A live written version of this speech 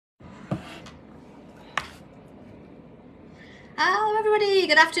Hello everybody,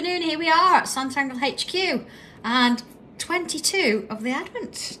 good afternoon. Here we are at Sanntangle HQ and 22 of the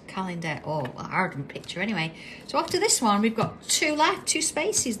Advent calendar, or our Advent picture anyway. So after this one we've got two left, two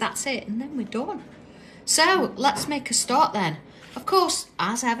spaces, that's it, and then we're done. So let's make a start then. Of course,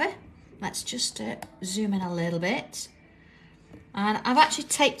 as ever, let's just zoom in a little bit. And I've actually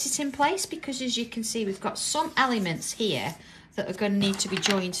taped it in place because, as you can see, we've got some elements here that are going to need to be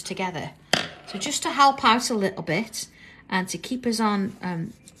joined together. So just to help out a little bit and to keep us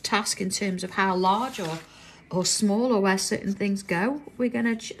on task in terms of how large or small or where certain things go, we're going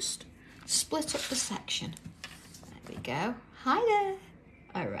to just split up the section. There we go. Hi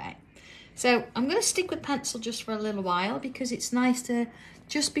there. All right. So I'm going to stick with pencil just for a little while because it's nice to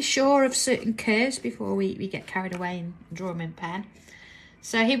just be sure of certain curves before we get carried away and draw them in pen.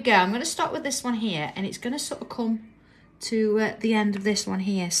 So here we go. I'm going to start with this one here, and it's going to sort of come to the end of this one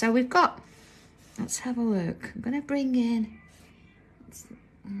here. So we've got, let's have a look. I'm going to bring in, let's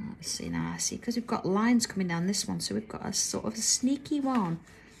see now, I see, because we've got lines coming down this one. So we've got a sort of a sneaky one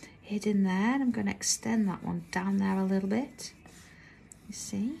hidden there, and I'm going to extend that one down there a little bit. You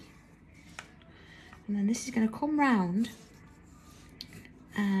see? And then this is going to come round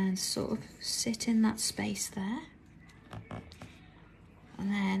and sort of sit in that space there.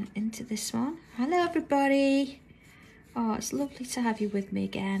 And then into this one. Hello everybody. Oh, it's lovely to have you with me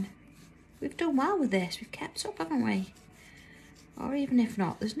again. We've done well with this. We've kept up, haven't we? Or even if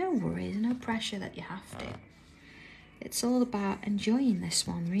not, there's no worries, no pressure that you have to. It's all about enjoying this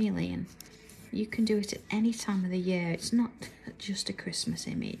one, really. And you can do it at any time of the year. It's not just a Christmas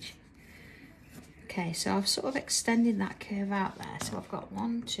image. Okay, so I've sort of extended that curve out there. So I've got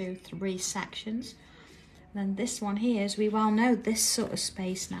 1, 2, 3 sections. And then this one here, as we well know, this sort of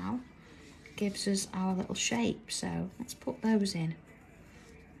space now gives us our little shape. So let's put those in.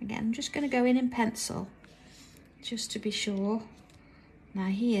 Again, I'm just going to go in pencil just to be sure. Now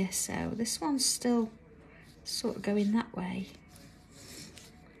here, so this one's still sort of going that way.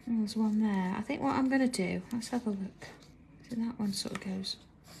 And there's one there. I think what I'm going to do, let's have a look. So that one sort of goes,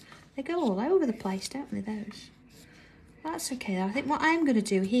 they go all over the place, don't they, those? That's okay though. I think what I'm going to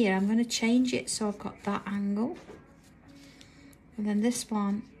do here, I'm going to change it so I've got that angle. And then this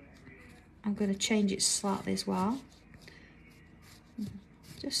one, I'm going to change it slightly as well.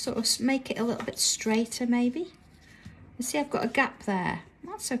 Just sort of make it a little bit straighter maybe. You see I've got a gap there.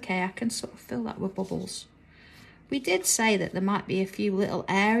 That's okay, I can sort of fill that with bubbles. We did say that there might be a few little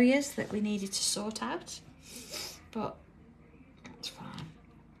areas that we needed to sort out, but that's fine.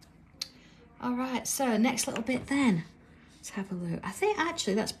 All right, so next little bit then. Let's have a look. I think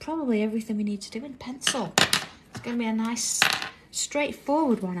actually that's probably everything we need to do in pencil. It's going to be a nice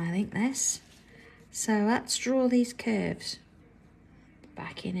straightforward one, I think, this. So let's draw these curves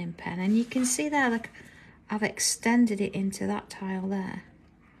back in pen. And you can see there, like, I've extended it into that tile there.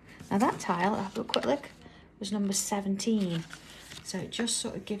 Now that tile, I'll have a quick look, was number 17. So it just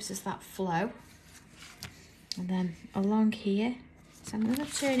sort of gives us that flow. And then along here, so I'm going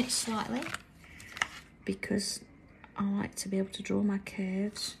to turn it slightly because I like to be able to draw my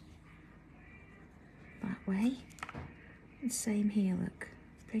curves that way. And same here, look.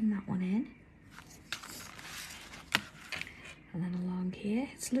 Bring that one in. And then along here.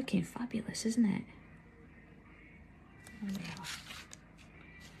 It's looking fabulous, isn't it? There we are.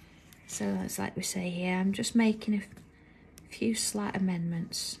 So it's like we say here, I'm just making a few slight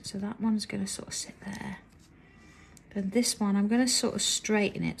amendments. So that one's going to sort of sit there. Then this one, I'm going to sort of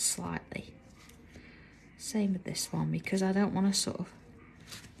straighten it slightly. Same with this one, because I don't want to sort of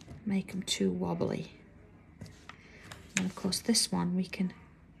make them too wobbly. And of course this one we can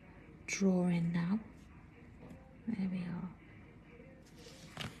draw in now. There we are.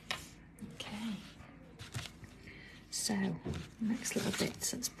 Okay. So, next little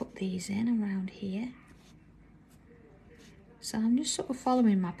bits, let's put these in around here. So I'm just sort of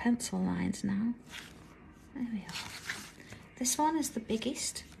following my pencil lines now. There we are. This one is the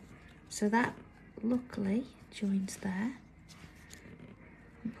biggest, so that luckily joins there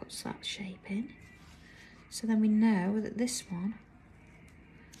and puts that shape in. So then we know that this one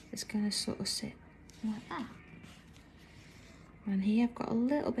is going to sort of sit like that. And here I've got a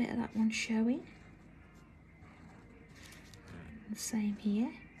little bit of that one showing. And same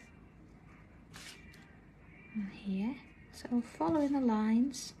here. And here. So I'm following the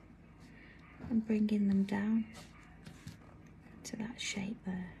lines and bringing them down to that shape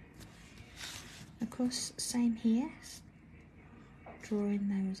there. Of course, same here. Drawing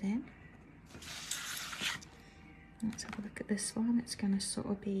those in. Let's have a look at this one. It's going to sort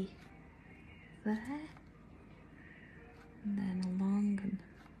of be there. And then along, and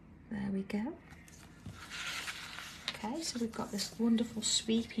there we go. Okay, so we've got this wonderful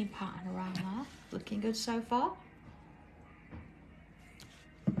sweeping pattern around there. Looking good so far.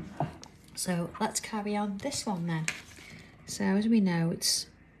 So let's carry on this one then. So as we know, it's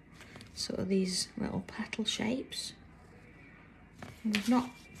sort of these little petal shapes. And we're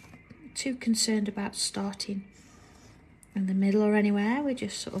not too concerned about starting in the middle or anywhere. We're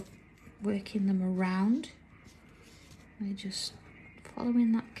just sort of working them around. We're just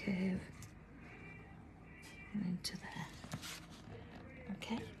following that curve and into there.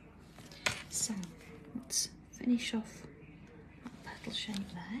 Okay, so let's finish off that petal shape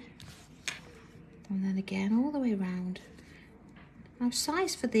there. And then again all the way around. Now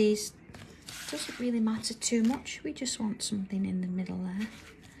size for these doesn't really matter too much. We just want something in the middle there.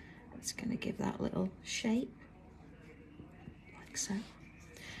 It's going to give that little shape, like so.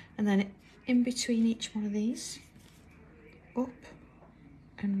 And then in between each one of these, up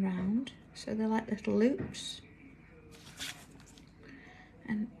and round. So they're like little loops.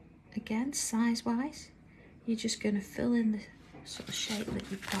 And again, size-wise, you're just going to fill in the sort of shape that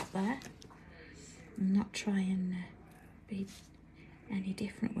you've got there. And not try and be any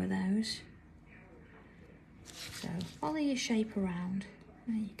different with those. So follow your shape around.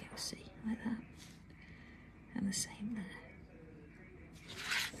 There you go, see, like that. And the same there.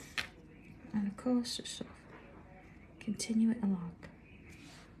 And of course, just sort of continue it along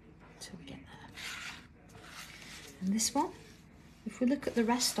until we get there. And this one, if we look at the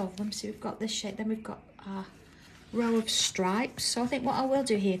rest of them, so we've got this shape, then we've got our row of stripes. So I think what I will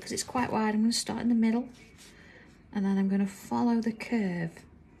do here, because it's quite wide, I'm going to start in the middle and then I'm going to follow the curve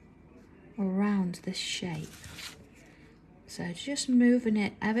around this shape. So just moving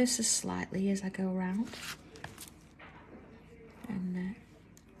it ever so slightly as I go around and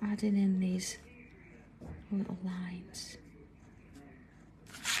adding in these little lines.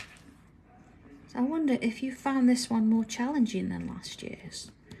 So I wonder if you found this one more challenging than last year's,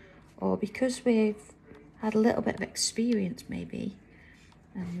 or because we've had a little bit of experience maybe,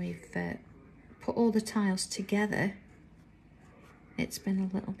 and we've put all the tiles together, it's been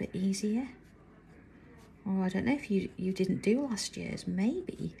a little bit easier. Or I don't know if you didn't do last year's,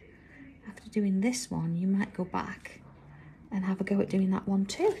 maybe after doing this one you might go back and have a go at doing that one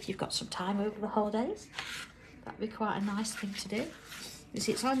too if you've got some time over the holidays. That'd be quite a nice thing to do. You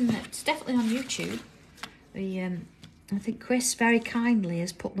see, it's definitely on YouTube. I think Chris very kindly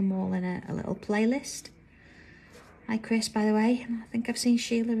has put them all in a little playlist. Hi Chris, by the way, and I think I've seen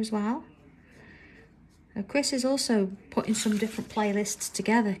Sheila as well. Chris is also putting some different playlists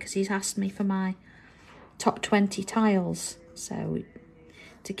together because he's asked me for my top 20 tiles. So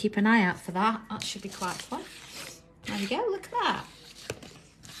to keep an eye out for that, that should be quite fun. There we go, look at that.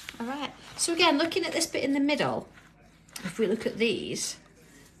 All right, so again, looking at this bit in the middle, if we look at these,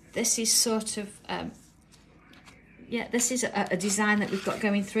 this is sort of, yeah, this is a design that we've got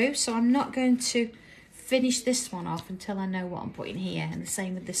going through. So I'm not going to finish this one off until I know what I'm putting here, and the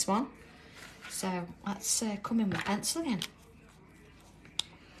same with this one. So let's come in with pencil again.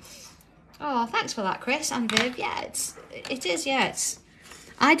 Oh, thanks for that, Chris and Viv. Yeah, it is. Yeah, it's.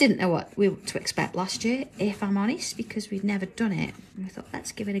 I didn't know what we were to expect last year, if I'm honest, because we'd never done it. And we thought,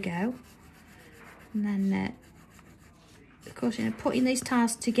 let's give it a go. And then, of course, you know, putting these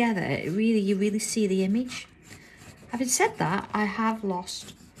tiles together, you really see the image. Having said that, I have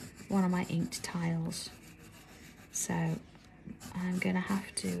lost one of my inked tiles, so I'm going to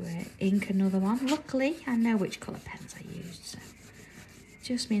have to ink another one. Luckily, I know which colour pens I used, so it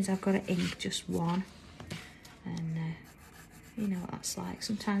just means I've got to ink just one. And you know what that's like.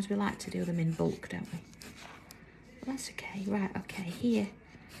 Sometimes we like to do them in bulk, don't we? But that's okay. Right, okay, here.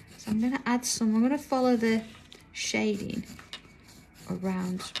 So I'm going to add some, I'm going to follow the shading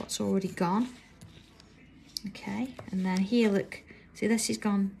around what's already gone. Okay, and then here, look, see this has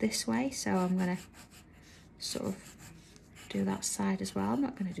gone this way, so I'm going to sort of do that side as well. I'm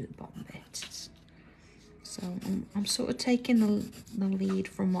not going to do the bottom bits. So I'm sort of taking the lead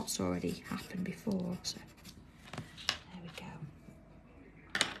from what's already happened before. So there we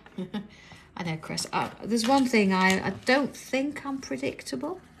go. I know, Chris, there's one thing, I don't think I'm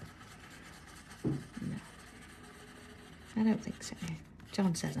predictable. No, I don't think so.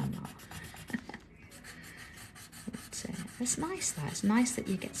 John says I'm not. But it's nice that. It's nice that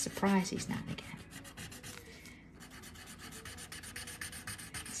you get surprises now and again.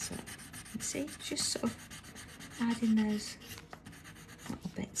 So, you see, just sort of adding those little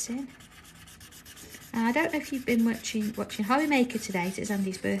bits in. And I don't know if you've been watching Hobby Maker today. It's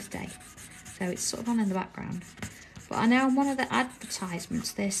Andy's birthday, so it's sort of on in the background. But I know on one of the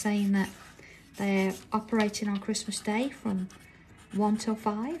advertisements they're saying that they're operating on Christmas Day from 1 till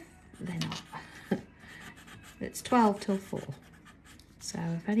 5. They're not. It's 12 till 4. So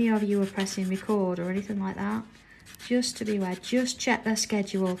if any of you are pressing record or anything like that, just to be aware, just check their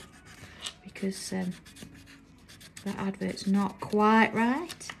schedule, because that advert's not quite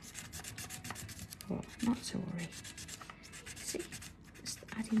right. But not to worry. See, just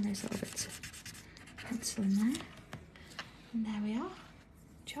adding those little bits of pencil in there. And there we are.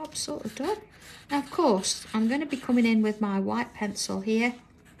 Job sort of done. Now, of course, I'm going to be coming in with my white pencil here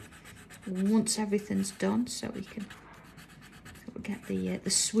once everything's done, so we can get the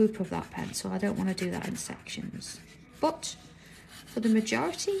swoop of that pencil. I don't want to do that in sections, but for the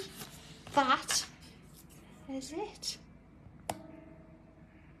majority, that is it.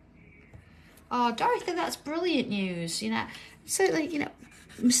 Oh, Dorothy, that's brilliant news. You know, certainly, you know,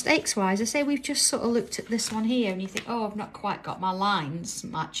 mistakes wise, I say we've just sort of looked at this one here and you think, oh, I've not quite got my lines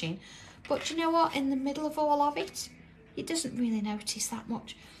matching. But you know what? In the middle of all of it, you doesn't really notice that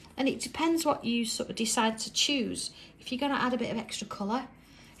much. And it depends what you sort of decide to choose. If you're going to add a bit of extra colour,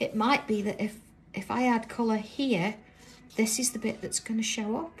 it might be that if I add colour here, this is the bit that's going to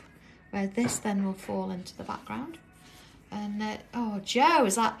show up, where this then will fall into the background. And oh, Joe,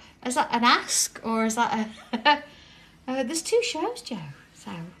 is that an ask, or is that a there's 2 shows, Joe,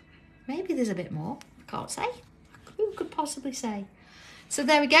 so maybe there's a bit more. I can't say. Who could possibly say? So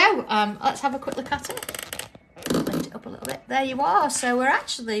there we go. Let's have a quick look at it. Lift it up a little bit. There you are. So we're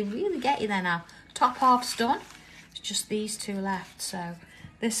actually really getting there now. Top half's done. It's just these 2 left. So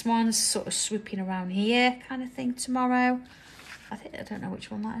this one's sort of swooping around here kind of thing tomorrow. I don't know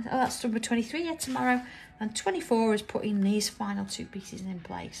which one that is. Oh, that's number 23, yeah, tomorrow. And 24 is putting these final 2 pieces in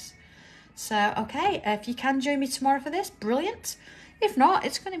place. So, okay, if you can join me tomorrow for this, brilliant. If not,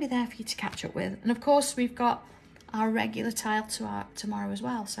 it's going to be there for you to catch up with. And of course, we've got our regular tile tomorrow as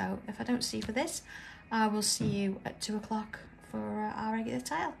well. So if I don't see you for this, I will see you at 2 o'clock for our regular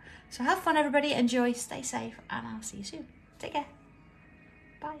tile. So have fun, everybody. Enjoy, stay safe, and I'll see you soon. Take care.